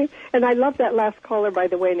 okay. And I love that last caller, by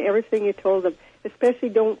the way, and everything you told them. Especially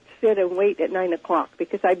don't sit and wait at 9 o'clock,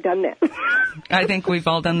 because I've done that. I think we've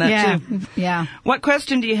all done that, too. Yeah. What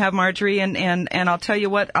question do you have, Marjorie? And I'll tell you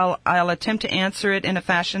what, I'll attempt to answer it in a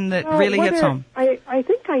fashion that really hits home. I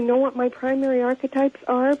think I know what my primary archetypes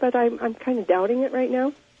are, but I'm kind of doubting it right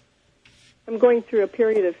now. I'm going through a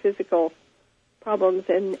period of physical problems,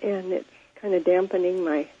 and it's kind of dampening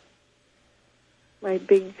my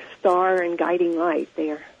big star and guiding light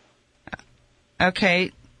there.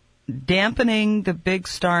 Okay. Dampening the big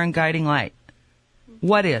star and guiding light.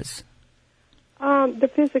 What is? The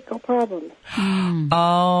physical problems.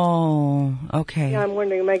 Oh, okay. Yeah, I'm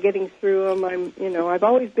wondering, am I getting through them? I've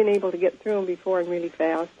always been able to get through them before and really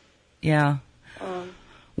fast. Yeah.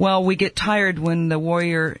 Well, we get tired when the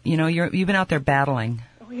warrior, you've been out there battling.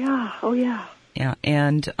 Oh yeah. Yeah,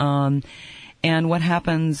 and what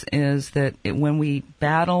happens is that when we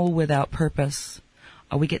battle without purpose,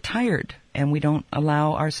 we get tired. And we don't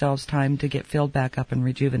allow ourselves time to get filled back up and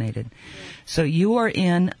rejuvenated. So you are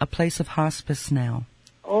in a place of hospice now.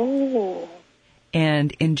 Oh.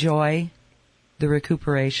 And enjoy the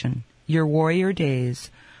recuperation. Your warrior days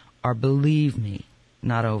are, believe me,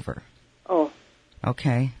 not over. Oh.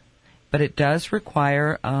 Okay. But it does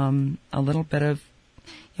require a little bit of,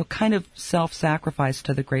 kind of self-sacrifice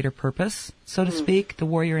to the greater purpose, so to speak, the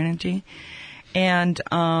warrior energy. And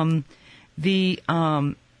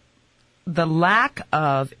the lack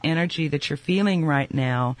of energy that you're feeling right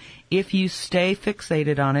now, if you stay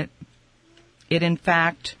fixated on it, it in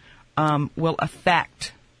fact will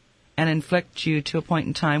affect and inflict you to a point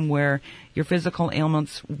in time where your physical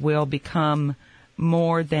ailments will become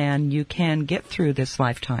more than you can get through this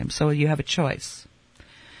lifetime. So you have a choice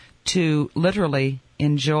to literally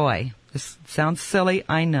enjoy. This sounds silly,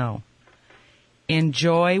 I know.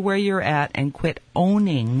 Enjoy where you're at and quit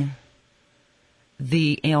owning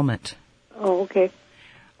the ailment. Oh, okay.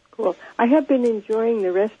 Cool. I have been enjoying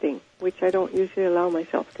the resting, which I don't usually allow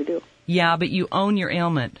myself to do. Yeah, but you own your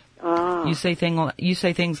ailment. Ah. You say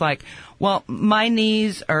things like, well, my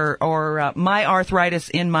knees or my arthritis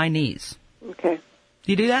in my knees. Okay.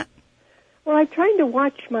 Do you do that? Well, I'm trying to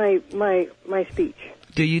watch my speech.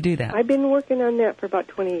 Do you do that? I've been working on that for about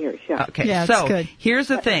 20 years, yeah. Okay, yeah, so good. Here's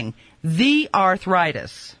the thing. The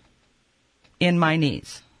arthritis in my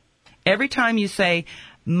knees. Every time you say,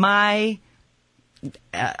 my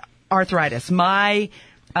arthritis, my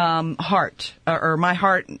heart, or my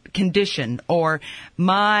heart condition, or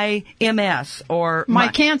my MS, or my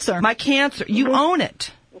cancer. My cancer. You own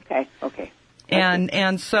it. Okay.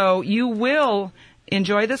 And so you will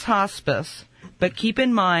enjoy this hospice, but keep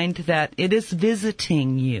in mind that it is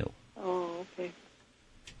visiting you. Oh, okay.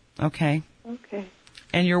 Okay? Okay.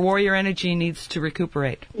 And your warrior energy needs to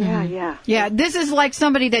recuperate. Yeah. Yeah, this is like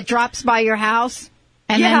somebody that drops by your house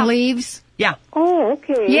and then leaves. Yeah. Oh,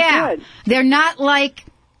 okay. Yeah. Good. They're not like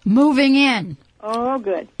moving in. Oh,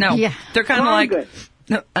 good. No. Yeah. They're kind of like... Good.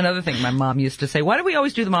 No, another thing my mom used to say, why do we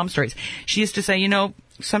always do the mom stories? She used to say,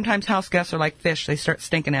 sometimes house guests are like fish. They start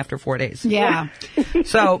stinking after 4 days. Yeah.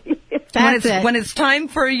 So That's it. when it's time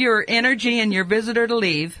for your energy and your visitor to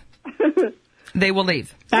leave, they will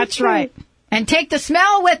leave. That's right. And take the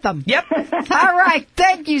smell with them. Yep. All right.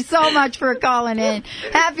 Thank you so much for calling in.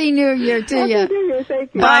 Happy New Year to you. Happy New Year,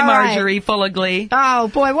 thank you. Bye, All right. Marjorie, full of glee. Oh,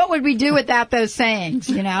 boy, what would we do without those sayings,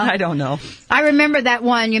 you know? I don't know. I remember that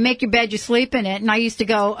one, you make your bed, you sleep in it, and I used to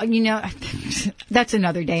go, you know, that's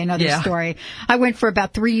another day, another story. I went for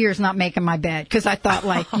about 3 years not making my bed, because I thought,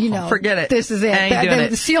 like, you know, forget it. This is it. I ain't doing it.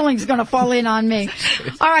 The ceiling's going to fall in on me.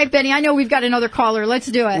 All right, Benny, I know we've got another caller. Let's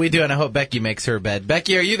do it. We do, and I hope Becky makes her bed.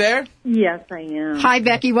 Becky, are you there? Yes, I am. Hi,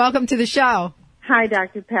 Becky. Welcome to the show. Hi,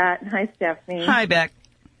 Dr. Pat. Hi, Stephanie. Hi, Beck.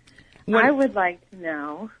 I would like to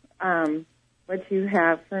know what you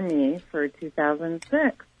have for me for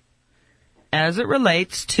 2006. As it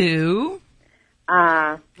relates to?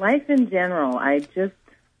 Life in general. I just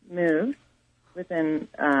moved within,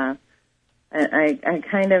 I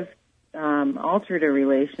kind of altered a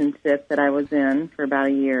relationship that I was in for about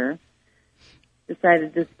a year.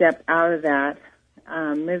 Decided to step out of that.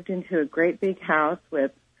 Moved into a great big house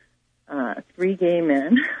with 3 gay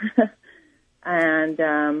men. And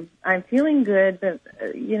I'm feeling good, but,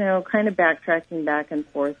 you know, kind of backtracking back and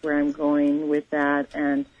forth where I'm going with that.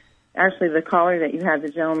 And actually, the caller that you had, the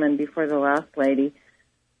gentleman before the last lady,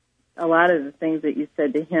 a lot of the things that you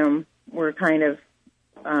said to him were kind of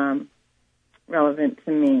relevant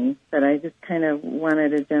to me. But I just kind of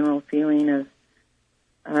wanted a general feeling of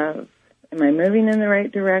am I moving in the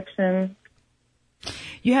right direction?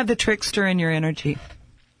 You have the trickster in your energy.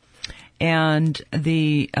 And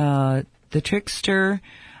the trickster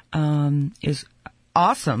is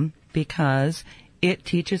awesome because it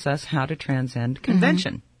teaches us how to transcend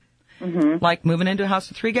convention. Mm-hmm. Like moving into a house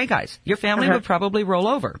with 3 gay guys. Your family would probably roll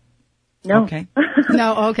over. No. Okay.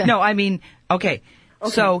 No, okay. No, I mean, okay.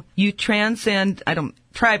 So you transcend,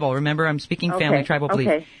 tribal, remember I'm speaking family, tribal belief.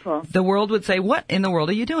 Okay, cool. The world would say, what in the world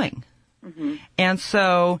are you doing? Mm-hmm. And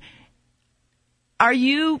so, are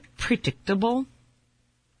you predictable?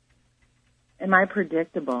 Am I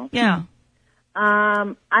predictable? Yeah.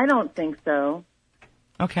 I don't think so.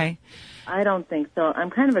 Okay. I don't think so. I'm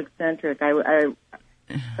kind of eccentric.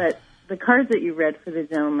 But the cards that you read for the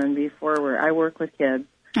gentleman before were, I work with kids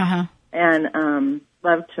and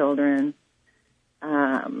love children.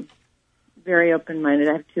 Very open-minded.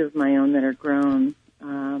 I have 2 of my own that are grown.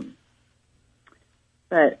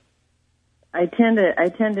 But I tend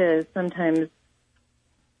to sometimes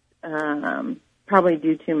probably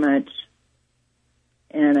do too much.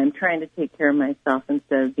 And I'm trying to take care of myself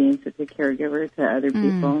instead of being such a caregiver to other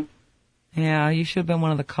people. Yeah, you should have been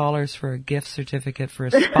one of the callers for a gift certificate for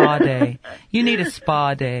a spa day. You need a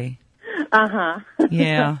spa day. Uh-huh.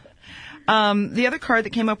 Yeah. The other card that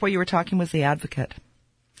came up while you were talking was the Advocate.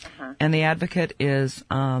 Uh-huh. And the Advocate is,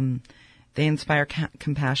 they inspire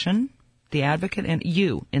compassion. The Advocate and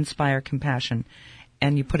you inspire compassion,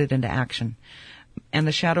 and you put it into action. And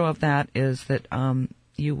the shadow of that is that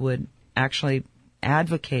you would actually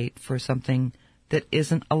advocate for something that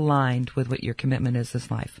isn't aligned with what your commitment is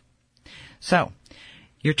this life. So,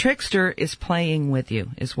 your trickster is playing with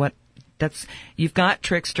you, you've got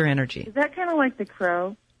trickster energy. Is that kind of like the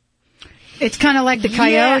crow? It's kind of like the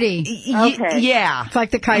coyote. Okay. Yeah. It's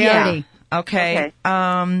like the coyote. Yeah. Okay.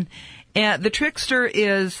 And the trickster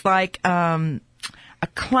is like a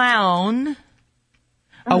clown,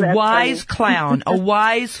 a wise clown, a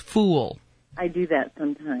wise fool. I do that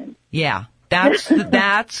sometimes. Yeah. That's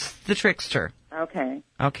the trickster.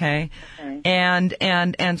 Okay.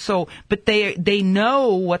 And so, but they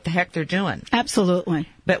know what the heck they're doing. Absolutely.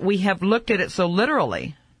 But we have looked at it so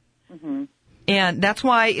literally. Mm-hmm. And that's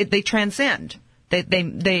why they transcend.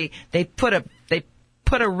 They put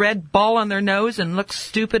a red ball on their nose and look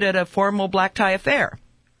stupid at a formal black tie affair.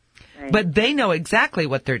 Right. But they know exactly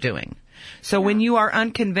what they're doing. So when you are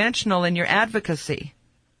unconventional in your advocacy,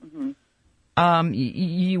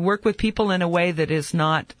 you work with people in a way that is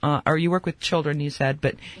not, or you work with children, you said,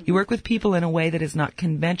 but you work with people in a way that is not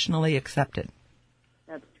conventionally accepted.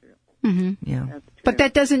 That's true. Mm-hmm. Yeah. That's true. But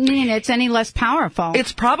that doesn't mean it's any less powerful.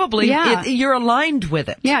 It's probably, you're aligned with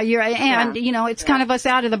it. Yeah, you know, it's kind of us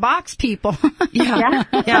out of the box people. Yeah,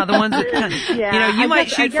 the ones that kind of, you know, you might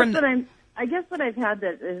shoot from... I guess what I've had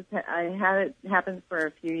that is I had it happen for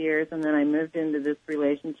a few years, and then I moved into this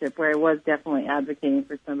relationship where I was definitely advocating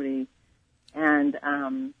for somebody, and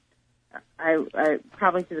I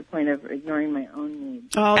probably to the point of ignoring my own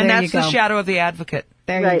needs. Oh, and that's the shadow of the advocate.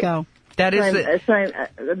 There you go. That is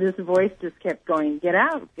this voice just kept going, get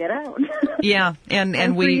out. Yeah, and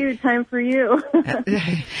time for you.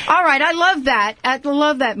 All right, I love that. I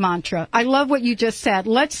love that mantra. I love what you just said.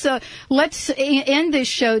 Let's end this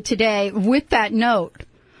show today with that note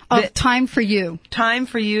of time for you. Time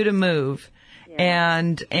for you to move.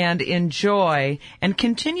 and enjoy and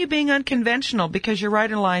continue being unconventional because you're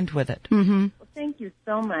right aligned with it. Mm-hmm. Thank you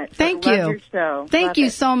so much. Thank I you. love your show. Thank Love you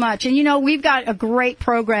it. so much. And we've got a great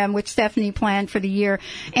program which Stephanie planned for the year.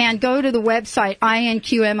 And go to the website,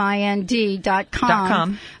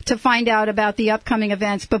 inqmind.com to find out about the upcoming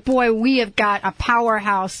events. But boy, we have got a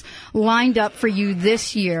powerhouse lined up for you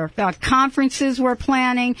this year. Conferences we're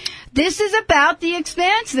planning. This is about the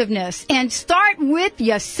expansiveness. And start with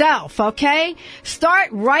yourself, okay? Start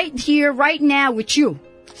right here, right now with you.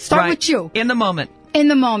 Start with you. In the moment. In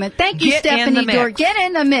the moment. Thank you, Get in Stephanie the mix. Dorr. Get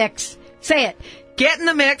in the mix. Say it. Get in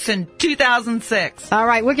the mix in 2006. All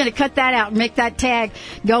right, we're going to cut that out and make that tag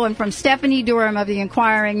going from Stephanie Durham of the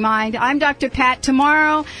Inquiring Mind. I'm Dr. Pat.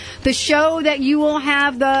 Tomorrow, the show that you will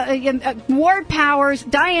have, the Ward Powers,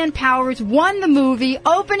 Diane Powers won the movie,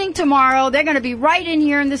 opening tomorrow. They're going to be right in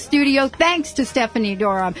here in the studio. Thanks to Stephanie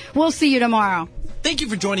Durham. We'll see you tomorrow. Thank you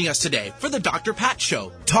for joining us today for the Dr. Pat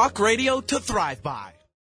Show. Talk radio to thrive by.